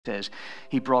says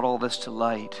he brought all this to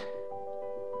light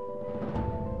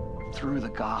through the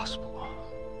gospel.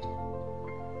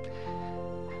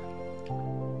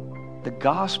 The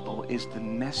gospel is the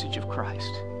message of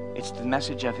Christ. It's the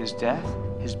message of his death,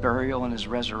 his burial, and his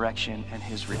resurrection, and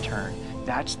his return.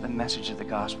 That's the message of the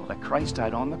gospel, that Christ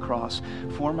died on the cross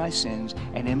for my sins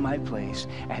and in my place,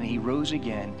 and he rose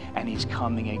again, and he's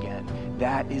coming again.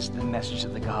 That is the message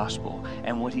of the gospel.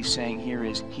 And what he's saying here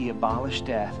is he abolished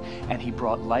death, and he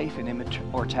brought life and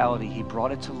immortality. He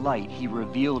brought it to light. He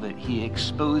revealed it. He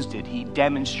exposed it. He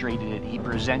demonstrated it. He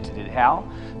presented it. How?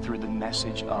 Through the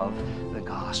message of the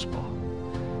gospel,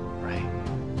 right?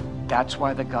 That's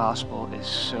why the gospel is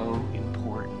so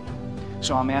important.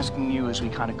 So I'm asking you as we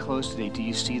kind of close today, do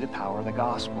you see the power of the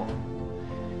gospel?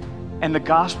 And the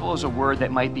gospel is a word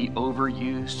that might be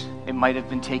overused. It might have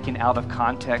been taken out of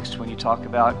context when you talk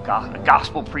about a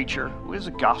gospel preacher. What is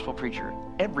a gospel preacher?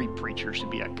 Every preacher should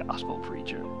be a gospel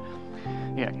preacher.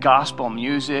 Yeah, gospel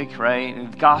music,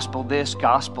 right? Gospel this,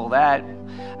 gospel that.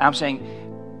 I'm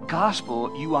saying gospel,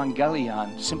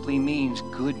 euangelion, simply means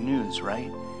good news,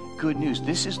 right? Good news.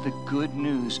 This is the good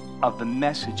news of the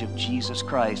message of Jesus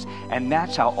Christ. And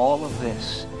that's how all of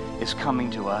this is coming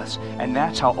to us. And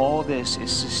that's how all this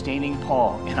is sustaining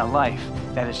Paul in a life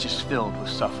that is just filled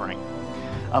with suffering.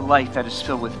 A life that is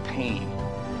filled with pain.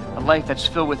 A life that's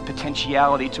filled with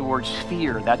potentiality towards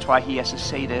fear. That's why he has to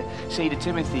say to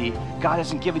Timothy, God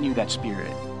hasn't given you that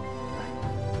spirit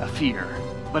of fear,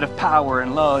 but of power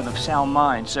and love and of sound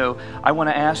mind. So I want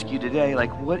to ask you today,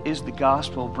 what is the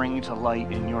gospel bringing to light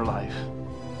in your life?